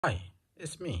Hi,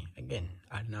 it's me again,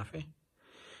 Adnafe.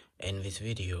 In this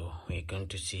video, we're going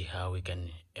to see how we can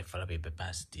FRP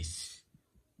bypass this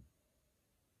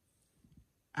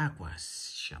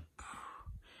AQUOS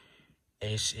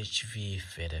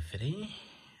SHV33.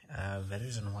 The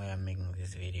reason why I'm making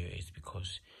this video is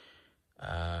because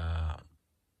I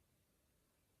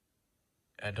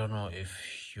don't know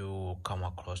if you come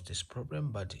across this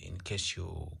problem, but in case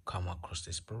you come across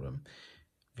this problem,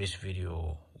 this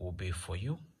video will be for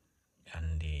you,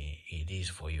 and it is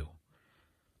for you.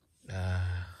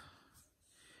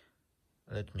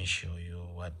 Let me show you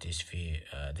what this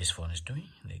phone is doing.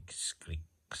 Let's click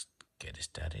get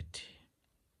started.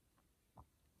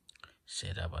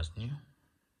 Set up as new.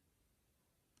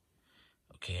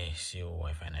 Okay, see your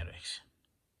Wi-Fi networks.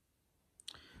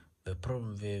 The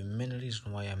main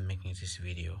reason why I'm making this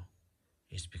video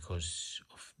is because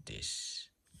of this.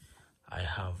 I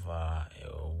have a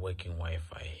working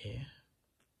Wi-Fi here.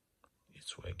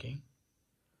 It's working,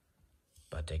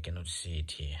 but I cannot see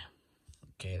it here.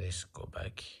 Okay, let's go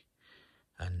back.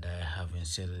 And I have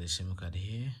inserted the SIM card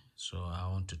here, so I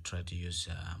want to try to use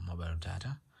mobile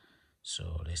data.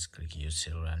 So let's click use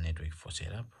cellular network for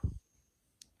setup.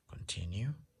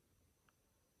 Continue.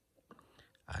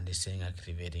 And it's saying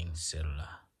activating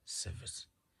cellular service,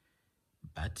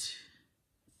 but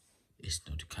it's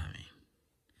not coming.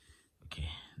 Okay,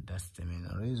 that's the main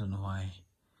reason why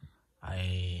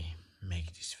I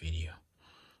make this video.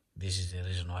 This is the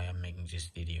reason why I'm making this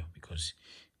video, because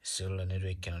cellular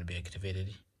network cannot be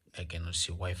activated. I cannot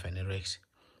see Wi-Fi networks.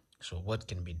 So what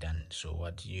can be done? So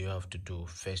what you have to do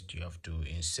first, you have to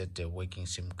insert the working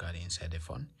SIM card inside the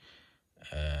phone,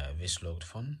 this locked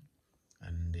phone,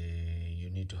 and you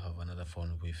need to have another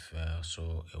phone with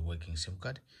so a working SIM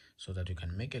card, so that you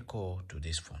can make a call to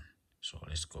this phone. So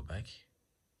let's go back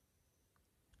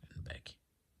and back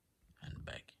and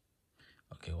back.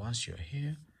 Okay, once you're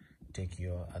here, take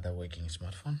your other working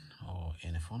smartphone or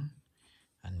any phone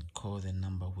and call the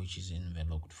number which is in the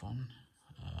locked phone.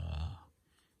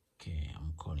 Okay,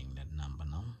 I'm calling that number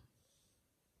now.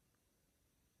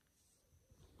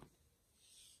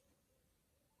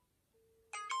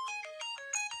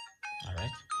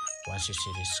 Alright, once you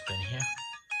see this screen here,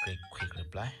 click quick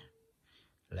reply,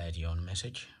 write your own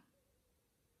message,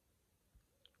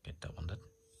 get that on that.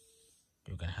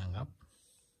 You can hang up,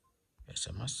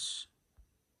 SMS.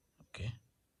 Okay,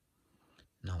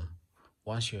 now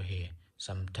once you're here,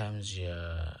 sometimes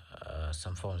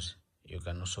some phones you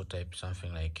can also type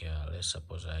something like let's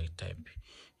suppose I type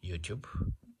YouTube,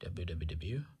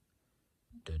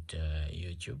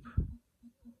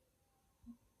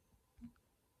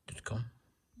 www.youtube.com,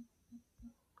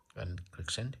 and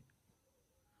click send.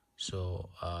 So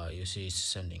you see it's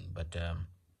sending, but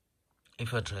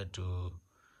if I try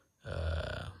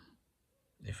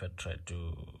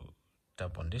to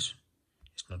tap on this,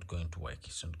 it's not going to work.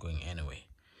 It's not going anywhere.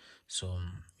 So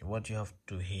what you have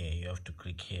to do here, you have to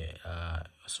click here.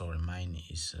 Sorry, mine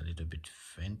is a little bit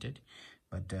fainted,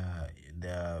 but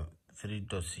there are 3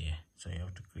 dots here, so you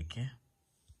have to click here,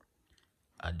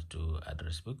 add to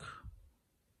address book,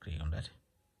 click on that,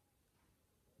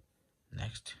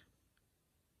 next,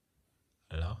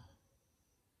 allow,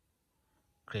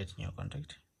 create new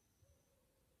contact.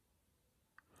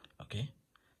 Okay,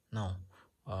 now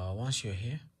once you're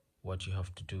here, what you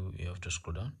have to do, you have to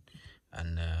scroll down,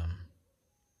 and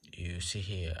you see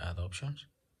here other options,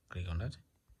 click on that.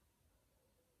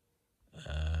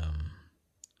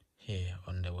 Here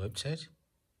on the website,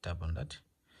 tap on that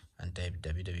and type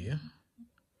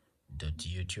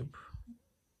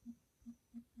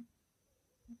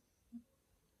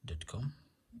www.youtube.com.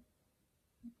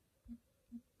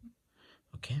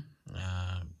 okay,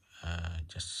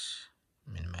 just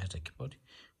minimize the keyboard,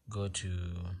 go to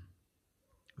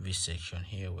this section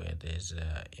here where there's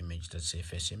an image that says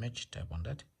face image, tap on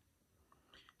that.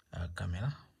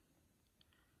 Camera,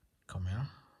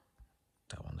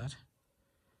 tap on that.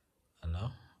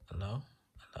 Allow,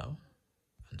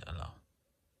 and allow.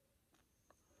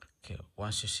 Okay,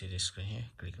 once you see the screen here,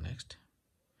 click next.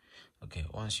 Okay,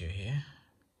 once you're here,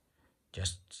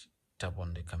 just tap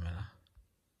on the camera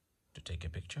to take a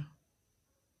picture.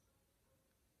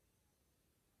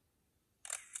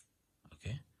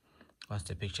 Okay, once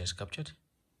the picture is captured,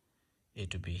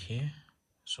 it will be here.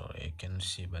 So you can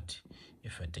see, but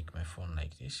if I take my phone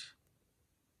like this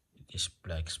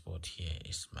black spot here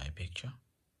is my picture.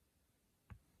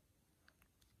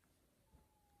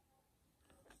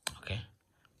 Okay,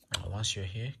 now once you're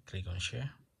here, click on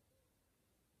share.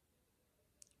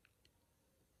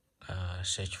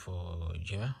 Search for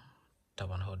Gmail, tap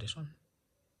on hold this one,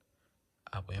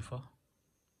 app info,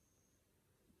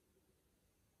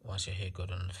 Once you're here, go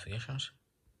to notifications.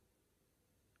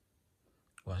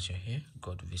 Once you're here,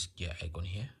 go to this gear icon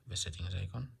here, the settings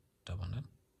icon, tap on that.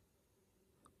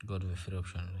 Go to the three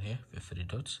options here, the three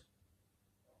dots,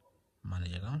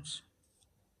 manage accounts,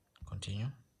 continue,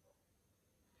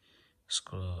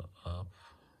 scroll up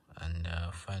and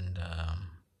find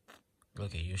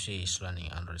okay, you see it's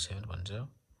running Android 7.0.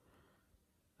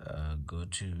 Go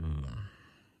to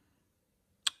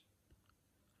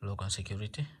local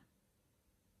security,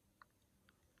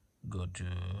 go to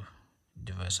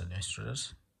device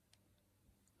administrators,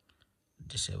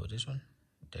 disable this one,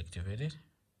 deactivate it,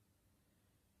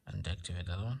 and deactivate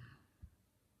that one.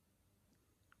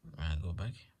 Go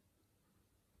back.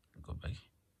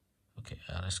 Okay,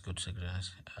 let's go to security,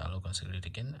 local security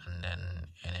again, and then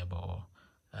enable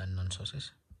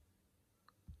non-sources.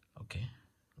 Okay,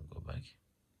 go back.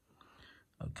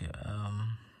 Okay,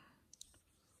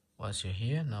 once you're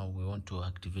here, now we want to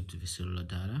activate the cellular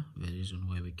data. The reason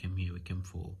why we came here, we came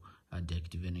for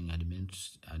deactivating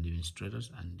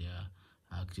administrators and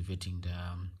activating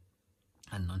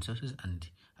the non-sources and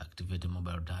activate the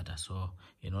mobile data. So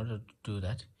in order to do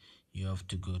that, you have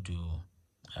to go to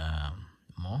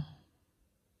more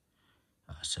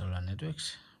cellular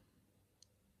networks,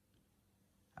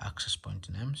 access point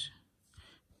names,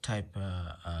 type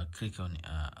click on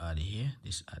add here,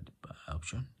 this add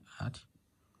option, add,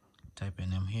 type a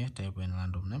name here, type a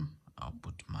random name, I'll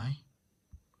put my,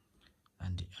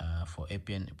 and for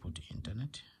APN put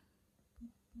internet,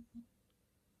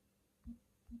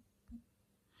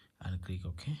 and click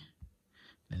OK.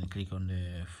 Then click on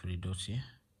the three dots here,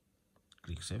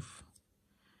 click save.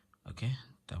 Okay,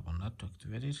 tap on that to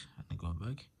activate it and go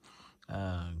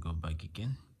back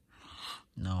again.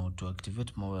 Now to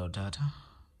activate mobile data,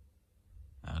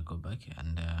 go back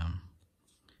and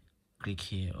click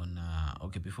here on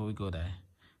okay, before we go there,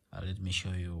 let me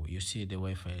show you. You see the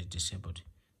Wi-Fi is disabled,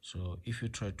 so if you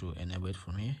try to enable it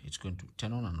from here, it's going to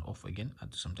turn on and off again at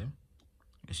the same time.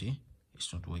 You see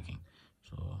it's not working.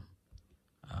 So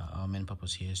our main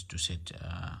purpose here is to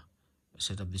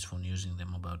set up this phone using the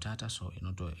mobile data. So in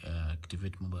order to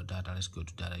activate mobile data, let's go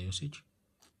to data usage,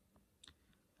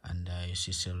 and you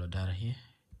see cellular data here,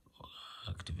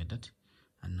 activate that,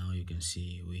 and now you can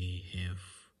see we have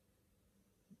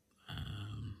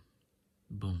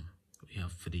boom, we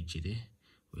have 3G there,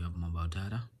 we have mobile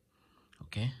data.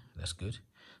 Okay, that's good.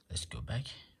 Let's go back.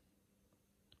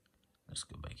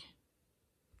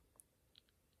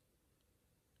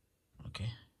 Okay,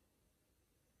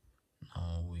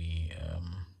 now we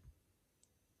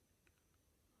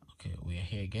okay, we are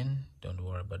here again. Don't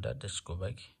worry about that. Let's go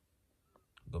back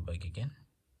again.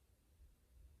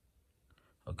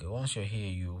 Okay, once you're here,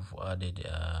 you've added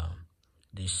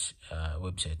this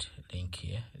website link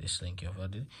here, this link you've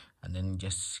added, and then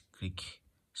just click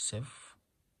save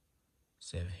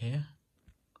here.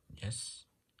 Yes,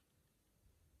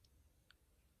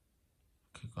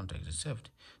 okay, contact is saved.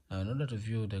 Now in order to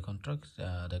view the contact,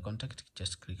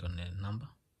 just click on the number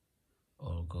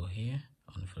or go here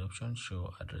on the option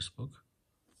show address book.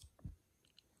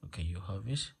 Okay, you have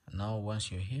this. Now once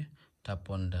you're here, tap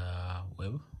on the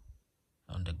web,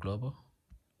 on the global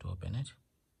to open it.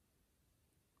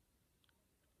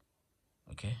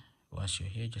 Okay, once you're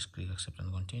here, just click accept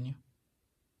and continue.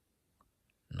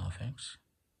 No thanks.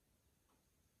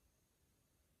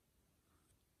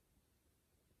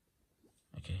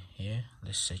 Okay, here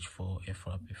let's search for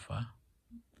FRP file,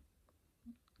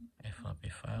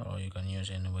 or you can use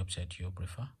any website you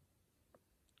prefer.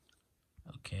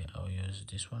 Okay, I'll use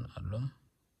this one, Adlom.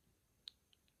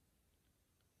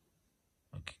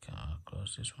 Okay, I'll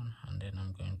close this one, and then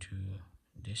I'm going to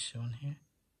this one here.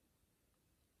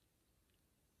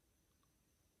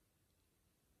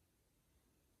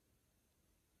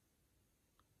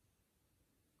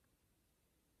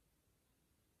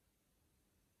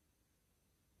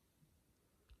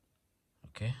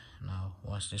 Okay, now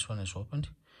once this one is opened,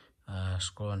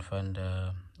 scroll and find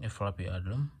FRP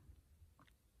Adlom.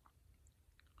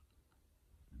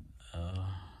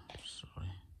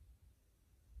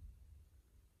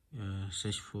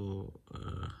 Search for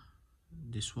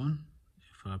this one,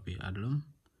 FRP Adlom.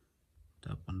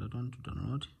 Tap on that one to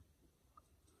download.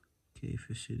 Okay, if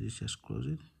you see this, just close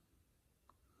it.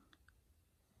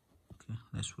 Okay,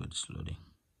 let's wait, it's loading.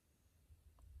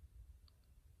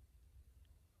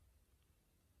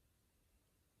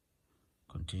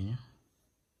 Continue,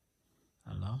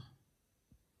 allow.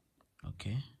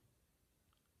 Okay,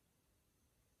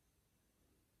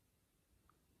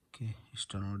 it's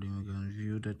downloading. We can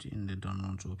view that in the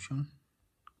downloads option.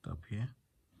 Tap here.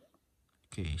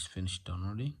 Okay, it's finished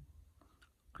downloading.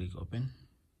 Click open,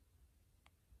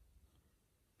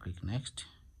 click next.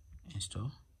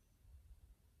 install.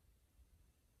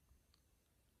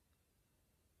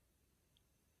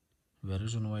 The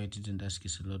reason why it didn't ask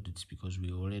us a lot is because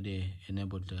we already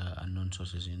enabled the unknown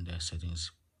sources in the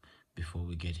settings before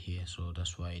we get here, so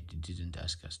that's why it didn't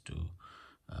ask us to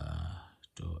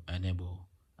enable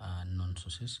unknown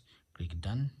sources. Click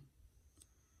done,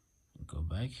 go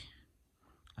back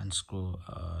and scroll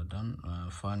down,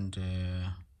 find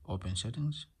open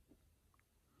settings.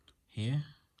 Here,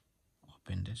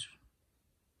 open this.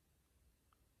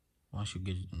 Once you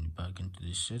get back into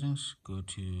these settings, go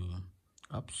to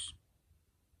apps.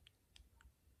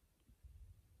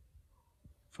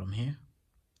 From here,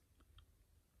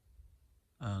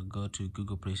 go to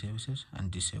Google Play Services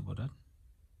and disable that.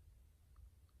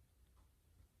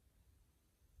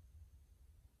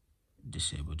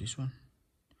 Disable this one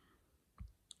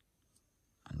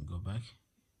and go back,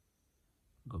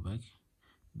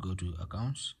 go to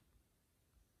accounts,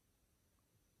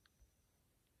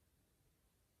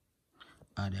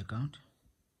 add account,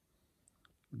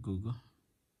 Google.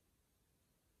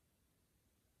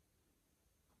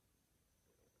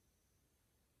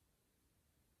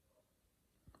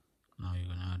 Now you're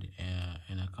gonna add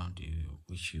an account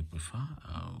which you prefer.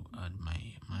 I'll add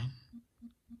mine.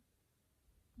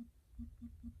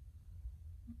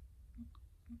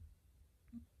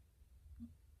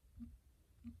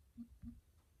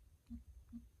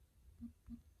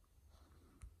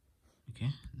 Okay,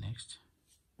 next.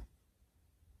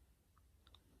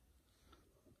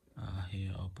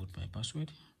 Here I'll put my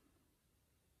password.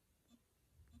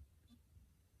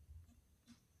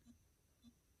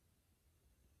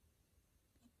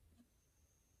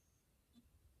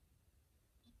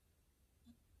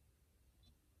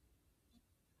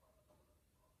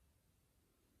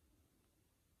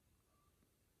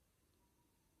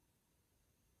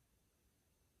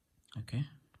 Okay,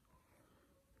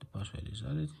 the password is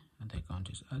added and the account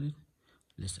is added.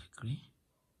 Let's agree.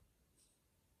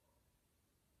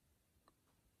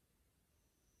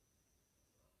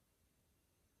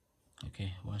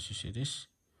 Okay, once you see this,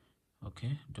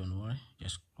 okay, don't worry,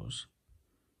 just close,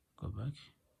 go back,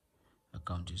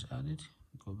 account is added,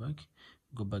 go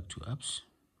back to apps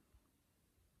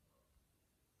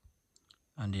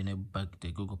and enable back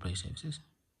the Google Play Services.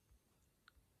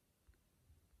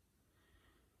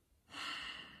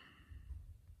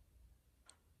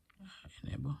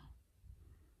 Enable,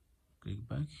 click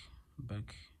back,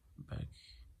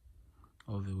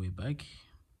 all the way back.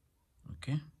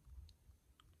 Okay,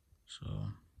 so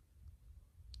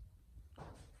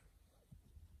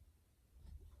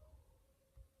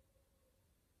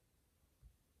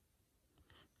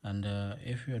and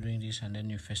if you are doing this and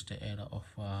then you face the error of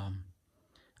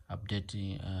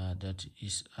updating, that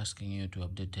is asking you to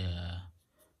update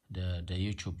the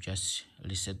YouTube, just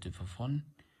reset the phone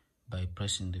by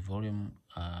pressing the volume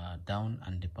down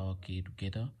and the power key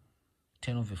together.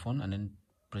 Turn off the phone and then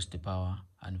press the power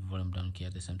and volume down key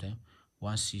at the same time.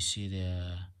 Once you see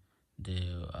the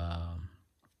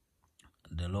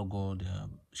logo, the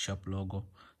shop logo,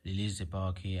 release the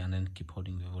power key and then keep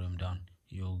holding the volume down.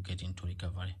 You'll get into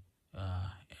recovery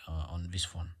on this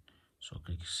phone. So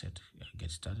click set,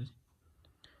 get started.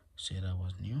 Say that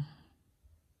was new.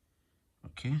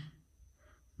 Okay,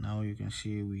 now you can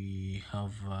see we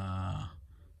have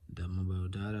the mobile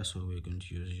data, so we're going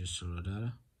to use cellular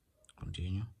data.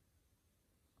 Continue.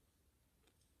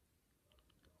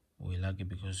 We're lucky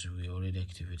because we already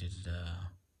activated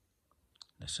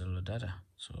the cellular data,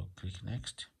 so click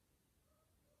next.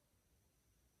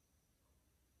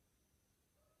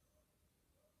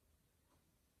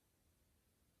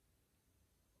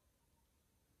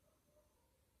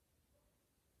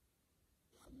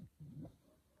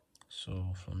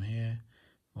 So from here,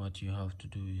 what you have to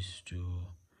do is to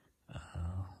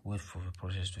wait for the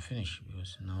process to finish,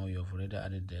 because now you've already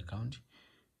added the account.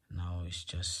 Now it's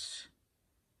just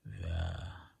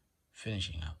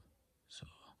finishing up.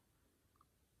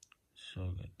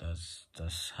 So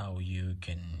that's how you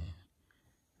can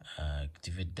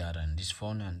activate data on this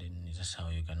phone, and then that's how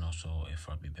you can also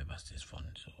FRP bypass this phone.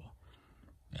 So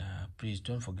please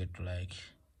don't forget to like,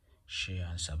 share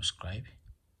and subscribe.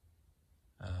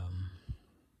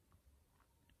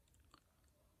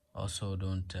 Also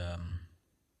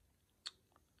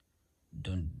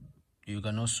you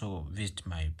can also visit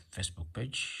my Facebook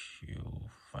page. You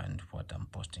find what I'm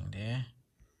posting there.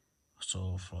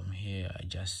 So from here I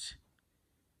just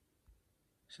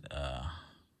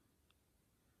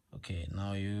okay,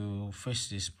 now you face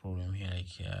this problem here,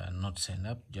 like not signed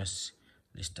up. Just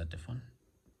restart the phone,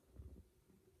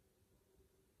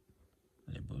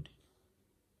 reboot,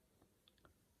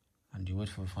 and you wait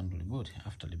for the phone to reboot.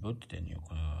 After reboot, then you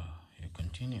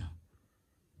continue.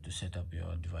 to set up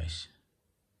your device.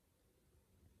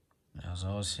 As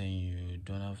I was saying, you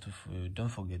don't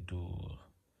forget to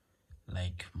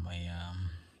like my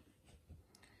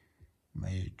my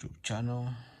YouTube channel.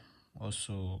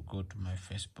 Also go to my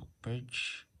Facebook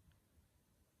page,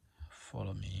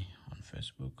 follow me on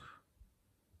Facebook,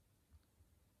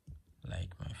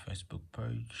 like my Facebook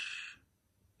page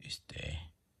is there.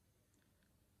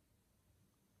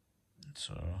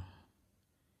 So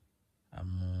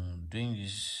I'm doing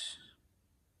this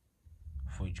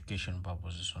for education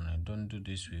purposes only. Don't do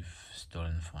this with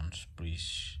stolen funds,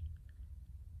 please.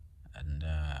 And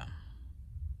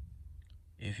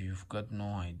if you've got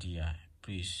no idea,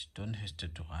 please don't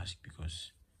hesitate to ask,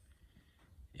 because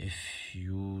if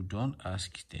you don't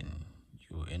ask, then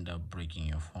you end up breaking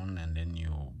your phone, and then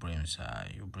you blame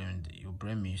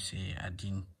me, say I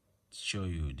didn't show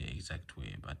you the exact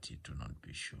way, but it will not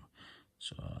be sure.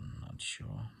 So I'm not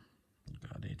sure.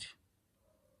 Got it?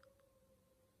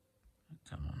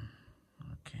 Come on.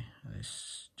 Okay,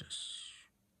 let's just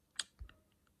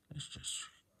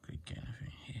click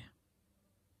anything here.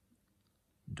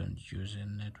 Don't use a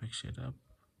network setup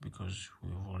because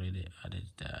we've already added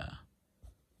the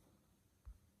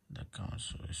account,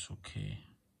 so it's okay.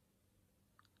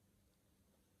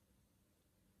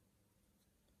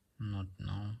 Not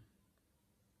now.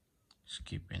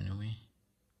 Skip anyway.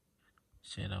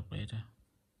 Set up later.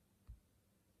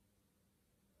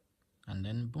 And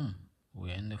then boom,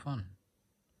 we're in the phone.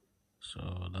 So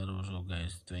that was all,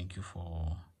 guys. Thank you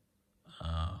for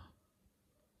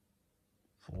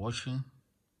watching.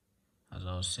 As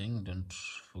I was saying, don't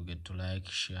forget to like,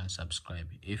 share, and subscribe.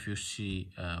 If you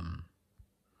see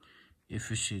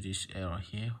this error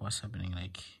here, what's happening?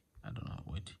 Like, I don't know.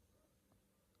 Wait,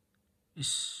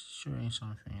 it's showing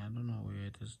something. I don't know where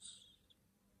it is.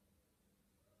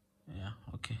 Yeah,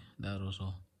 okay. That was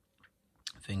all.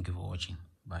 Thank you for watching.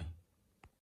 Bye.